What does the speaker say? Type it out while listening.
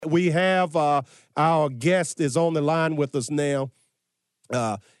We have our guest is on the line with us now,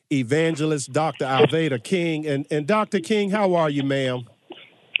 uh, Evangelist Dr. Alveda King. And Dr. King, how are you, ma'am?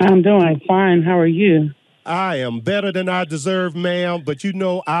 I'm doing fine. How are you? I am better than I deserve, ma'am, but you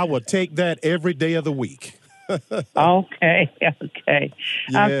know I will take that every day of the week. Okay, okay.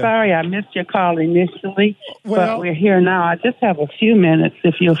 I'm Yeah. sorry I missed your call initially, but Well, we're here now. I just have a few minutes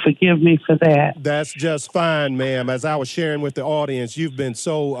if you'll forgive me for that. that's just fine, ma'am. As I was sharing with the audience, you've been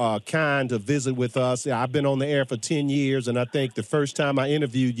so kind to visit with us. Yeah, I've been on the air for 10 years, and I think the first time I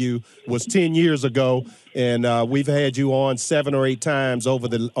interviewed you was 10 years ago. And we've had you on 7 or 8 times over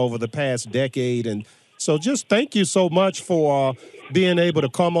the past decade. And so just thank you so much for being able to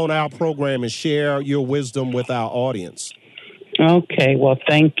come on our program and share your wisdom with our audience. Okay, well,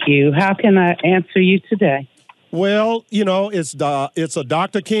 thank you. How can I answer you today? Well, it's a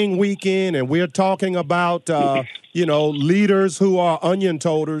Dr. King weekend, and we're talking about leaders who are onion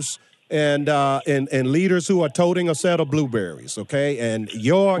toters and leaders who are toting a set of blueberries. Okay, and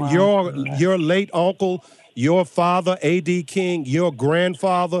your Wow. your your late uncle, your father, A.D. King, your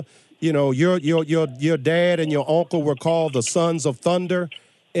grandfather, your dad and your uncle were called the Sons of Thunder,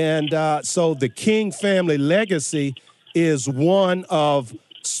 and so the King family legacy is one of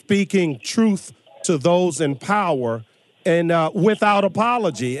speaking truth to those in power and without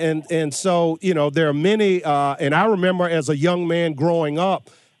apology. And so, there are many, and I remember as a young man growing up,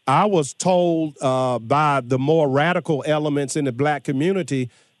 I was told by the more radical elements in the black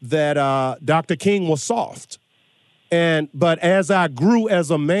community that Dr. King was soft. But as I grew as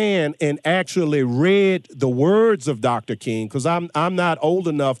a man and actually read the words of Dr. King, because I'm not old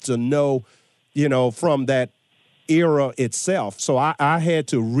enough to know, from that era itself. So I had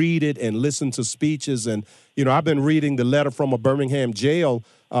to read it and listen to speeches. And, I've been reading the letter from a Birmingham jail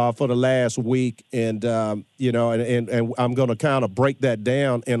for the last week. And I'm going to kind of break that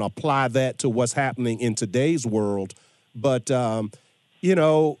down and apply that to what's happening in today's world. But, I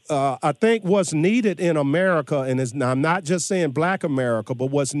think what's needed in America, and I'm not just saying black America, but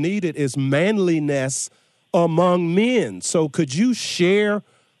what's needed is manliness among men. So could you share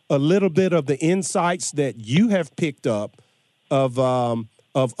a little bit of the insights that you have picked up of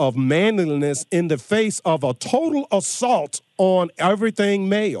manliness in the face of a total assault on everything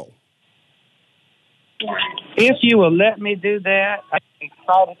male? If you will let me do that, I'm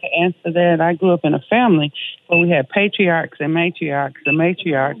excited to answer that. I grew up in a family where we had patriarchs and matriarchs. The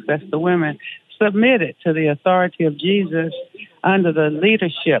matriarchs, that's the women, submitted to the authority of Jesus under the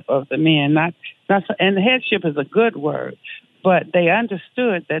leadership of the men. And headship is a good word, but they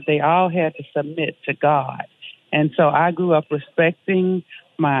understood that they all had to submit to God. And so I grew up respecting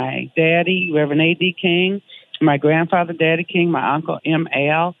my daddy, Reverend A.D. King, my grandfather, Daddy King, my uncle,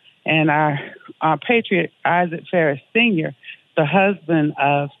 M.L., and our patriot, Isaac Ferris Sr., the husband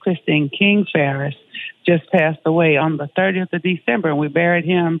of Christine King Ferris, just passed away on the 30th of December, and we buried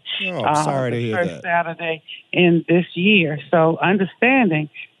him I'm sorry to the hear first that. Saturday in this year. So understanding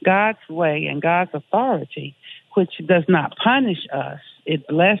God's way and God's authority, which does not punish us, it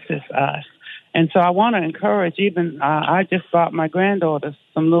blesses us. And so I want to encourage I just bought my granddaughter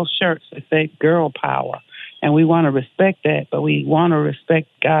some little shirts that say girl power. And we want to respect that, but we want to respect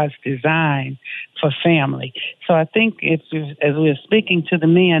God's design for family. So I think as we're speaking to the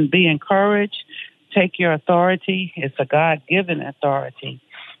men, be encouraged, take your authority. It's a God-given authority.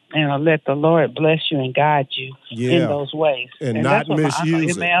 And I'll let the Lord bless you and guide you in those ways. And that's not what my Uncle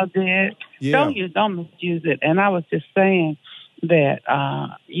misuse it. Emil did. Yeah. Don't misuse it. And I was just saying that,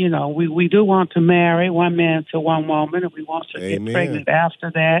 we do want to marry one man to one woman, and we want to Amen. get pregnant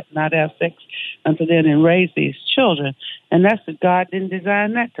after that, not have sex until then, and raise these children. And that's what God didn't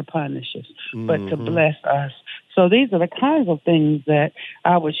design that to punish us, but to bless us. So these are the kinds of things that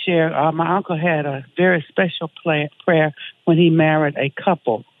I would share. My uncle had a very special prayer when he married a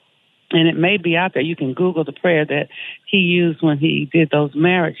couple. And it may be out there. You can Google the prayer that he used when he did those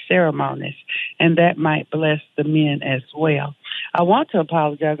marriage ceremonies, and that might bless the men as well. I want to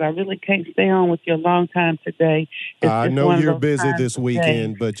apologize. I really can't stay on with you a long time today. I know you're busy this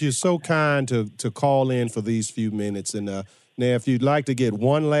weekend, but you're so kind to call in for these few minutes. And now, if you'd like to get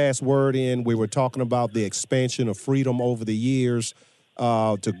one last word in, we were talking about the expansion of freedom over the years.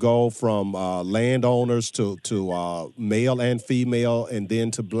 To go from landowners to male and female, and then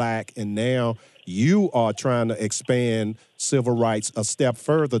to black, and now you are trying to expand civil rights a step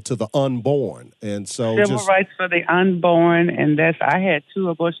further to the unborn, and so civil rights for the unborn, and I had 2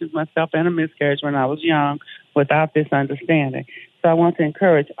 abortions myself and a miscarriage when I was young, without this understanding. So I want to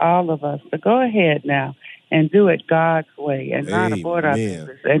encourage all of us to go ahead now and do it God's way, and not abort our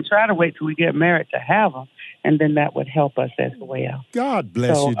babies, and try to wait till we get married to have them. and then that would help us as well. God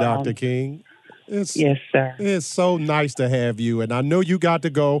bless So, you, Dr. King. It's yes, sir. it's so nice to have you, and I know you got to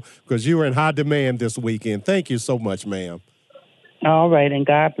go because you were in high demand this weekend. Thank you so much, ma'am. All right, and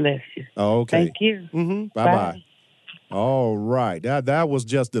God bless you. Okay. Thank you. Bye bye. All right. That was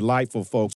just delightful, folks.